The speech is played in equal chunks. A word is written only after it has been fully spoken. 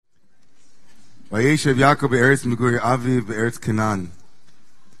Vayeshev Yaakov be'eretz Meguri Aviv be'eretz Canaan.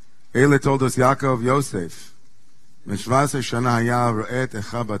 Ele toldos Yaakov Yosef. Meshvasa shana haya ro'et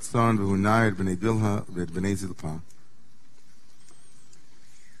echa batzon v'hu na'ir b'nei Bilha v'et b'nei Zilpah.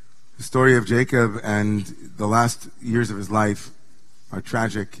 The story of Jacob and the last years of his life are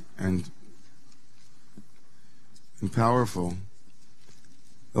tragic and powerful.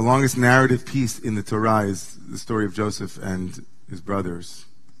 The longest narrative piece in the Torah is the story of Joseph and his brothers.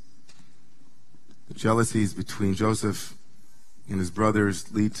 The jealousies between Joseph and his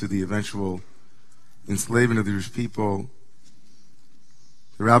brothers lead to the eventual enslavement of the Jewish people.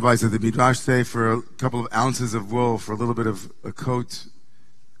 The rabbis of the Midrash say for a couple of ounces of wool, for a little bit of a coat,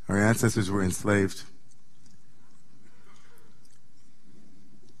 our ancestors were enslaved.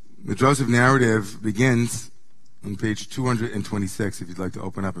 The Joseph narrative begins on page 226, if you'd like to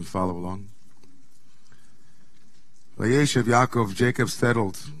open up and follow along. Vayeshev Yaakov, Jacob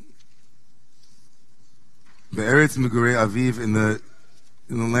settled be'eretz Megurei Aviv, in the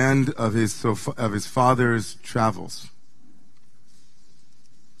land of his father's travels,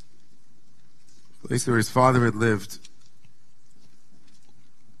 the place where his father had lived,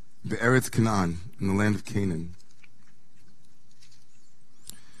 be'eretz Canaan, in the land of Canaan.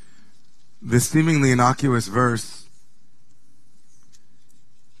 This seemingly innocuous verse,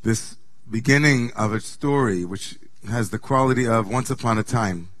 this beginning of a story which has the quality of once upon a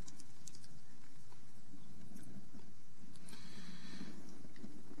time,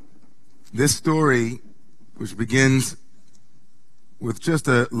 this story, which begins with just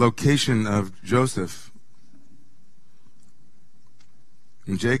a location of Joseph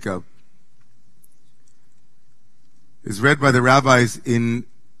and Jacob, is read by the rabbis in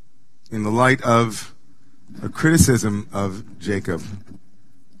the light of a criticism of Jacob.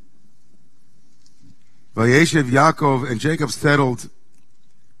 Vayeshev Yaakov, and Jacob settled,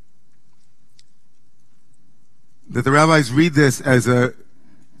 that the rabbis read this as a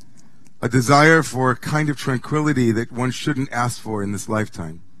desire for a kind of tranquility that one shouldn't ask for in this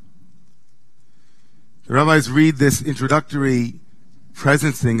lifetime. The rabbis read this introductory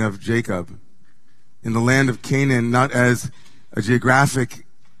presencing of Jacob in the land of Canaan not as a geographic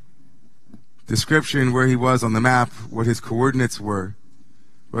description where he was on the map, what his coordinates were,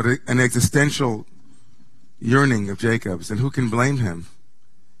 but an existential yearning of Jacob's. And who can blame him?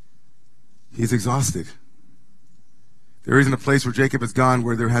 He's exhausted. There isn't a place where Jacob has gone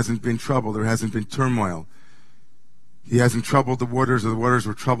where there hasn't been trouble, there hasn't been turmoil. He hasn't troubled the waters, or the waters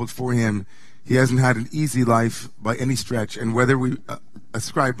were troubled for him. He hasn't had an easy life by any stretch. And whether we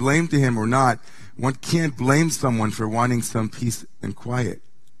ascribe blame to him or not, one can't blame someone for wanting some peace and quiet.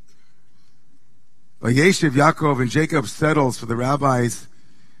 Vayeshev Yaakov, and Jacob settles, for the rabbis,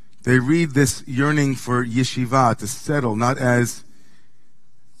 they read this yearning for yeshiva, to settle, not as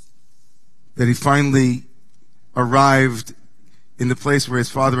that he finally arrived in the place where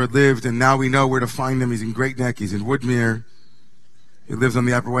his father had lived, and now we know where to find him. He's in Great Neck, he's in Woodmere, he lives on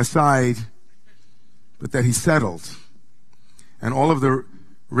the Upper West Side, but that he settled. And all of the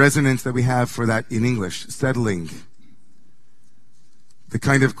resonance that we have for that in English, settling, the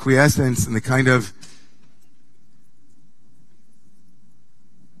kind of quiescence and the kind of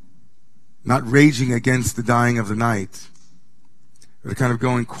not raging against the dying of the night, but kind of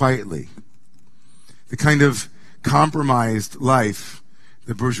going quietly, the kind of compromised life,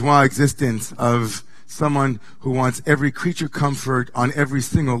 the bourgeois existence of someone who wants every creature comfort on every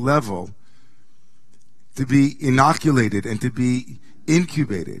single level to be inoculated and to be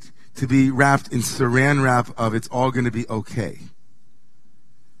incubated, to be wrapped in saran wrap of it's all going to be okay.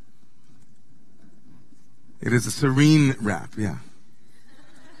 It is a serene wrap, yeah.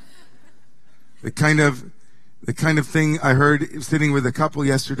 The kind of thing I heard sitting with a couple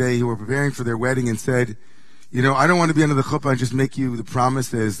yesterday who were preparing for their wedding and said, you know, I don't want to be under the chuppah and just make you the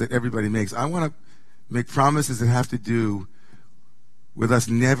promises that everybody makes. I want to make promises that have to do with us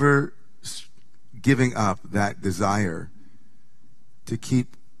never giving up that desire to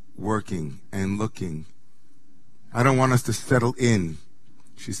keep working and looking. I don't want us to settle in,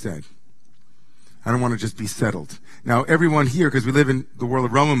 she said. I don't want to just be settled. Now, everyone here, because we live in the world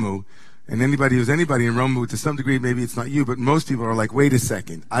of Romamu, and anybody who's anybody in Romamu, to some degree, maybe it's not you, but most people are like, wait a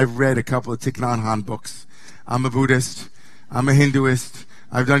second. I've read a couple of Thich Nhat Hanh books. I'm a Buddhist. I'm a Hinduist.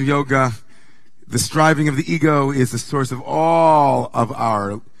 I've done yoga. The striving of the ego is the source of all of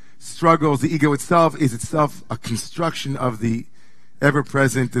our struggles. The ego itself is itself a construction of the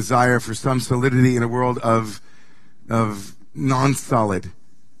ever-present desire for some solidity in a world of non-solid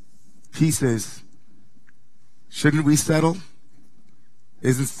pieces. Shouldn't we settle?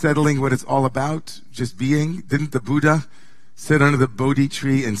 Isn't settling what it's all about? Just being? Didn't the Buddha sit under the Bodhi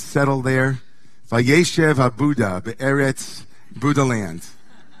tree and settle there? Vayeshev haBuddha be'eretz Buddha land.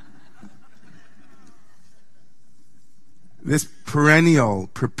 This perennial,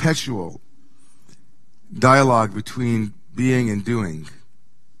 perpetual dialogue between being and doing,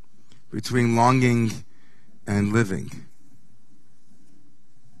 between longing and living.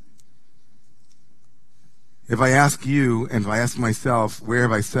 If I ask you, and if I ask myself, where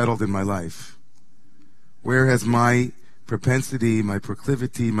have I settled in my life? Where has my propensity, my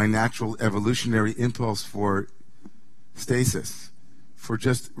proclivity, my natural evolutionary impulse for stasis, for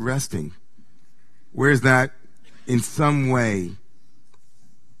just resting, where is that in some way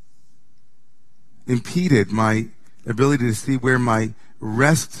impeded my ability to see where my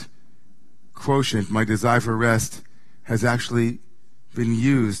rest quotient, my desire for rest, has actually been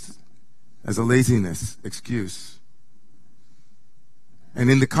used as a laziness excuse?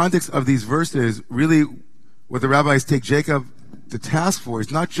 And in the context of these verses, really what the rabbis take Jacob to task for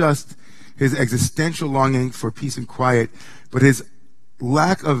is not just his existential longing for peace and quiet, but his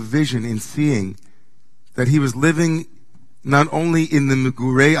lack of vision in seeing that he was living not only in the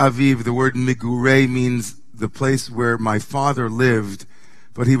Migurei Aviv, the word Migurei means the place where my father lived,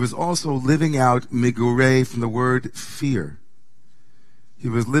 but he was also living out Migurei from the word fear. He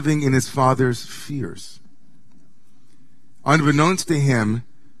was living in his father's fears. Unbeknownst to him,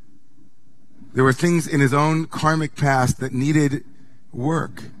 there were things in his own karmic past that needed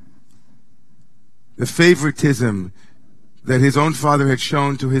work. The favoritism that his own father had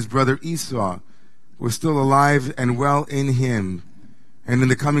shown to his brother Esau was still alive and well in him. And in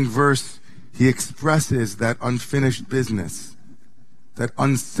the coming verse, he expresses that unfinished business, that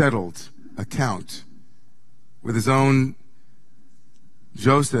unsettled account with his own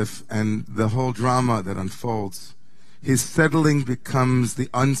Joseph and the whole drama that unfolds. His settling becomes the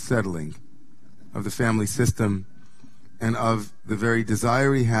unsettling of the family system, and of the very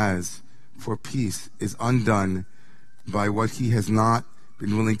desire he has for peace is undone by what he has not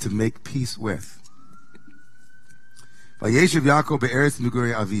been willing to make peace with. Vayeshev Yaakov be'eretz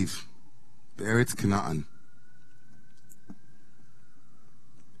Migurei Aviv, be'eretz Canaan.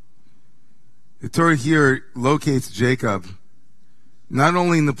 The Torah here locates Jacob not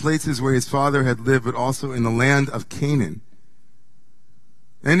only in the places where his father had lived, but also in the land of Canaan.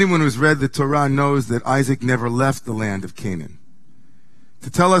 Anyone who's read the Torah knows that Isaac never left the land of Canaan. To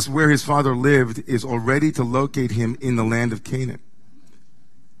tell us where his father lived is already to locate him in the land of Canaan.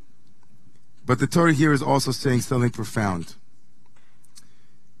 But the Torah here is also saying something profound.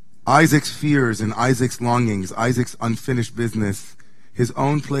 Isaac's fears and Isaac's longings, Isaac's unfinished business, his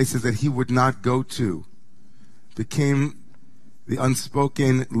own places that he would not go to, became the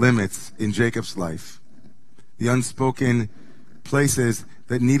unspoken limits in Jacob's life, the unspoken places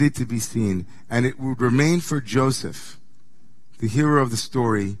that needed to be seen. And it would remain for Joseph, the hero of the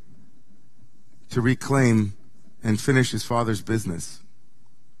story, to reclaim and finish his father's business.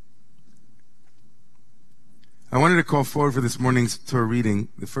 I wanted to call forward for this morning's Torah reading,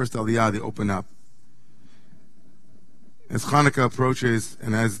 the first Aliyah, the open up. As Hanukkah approaches,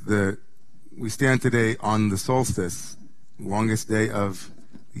 and as we stand today on the solstice, the longest day of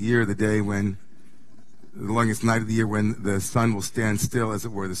the year, the longest night of the year when the sun will stand still, as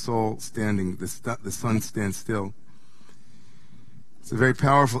it were, the sun stands still. It's a very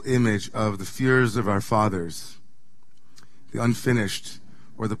powerful image of the fears of our fathers, the unfinished,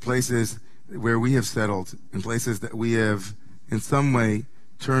 or the places where we have settled, and places that we have in some way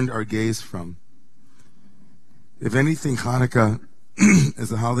turned our gaze from. If anything, Hanukkah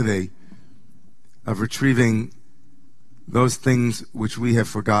is a holiday of retrieving those things which we have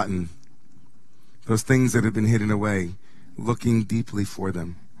forgotten, those things that have been hidden away, looking deeply for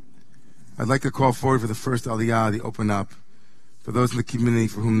them. I'd like to call forward for the first Aliyah, the open up, for those in the community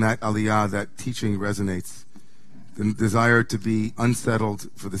for whom that Aliyah, that teaching resonates, the desire to be unsettled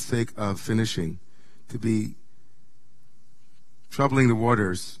for the sake of finishing, to be troubling the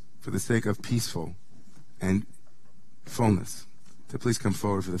waters for the sake of peaceful and fullness. So please come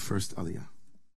forward for the first Aliyah.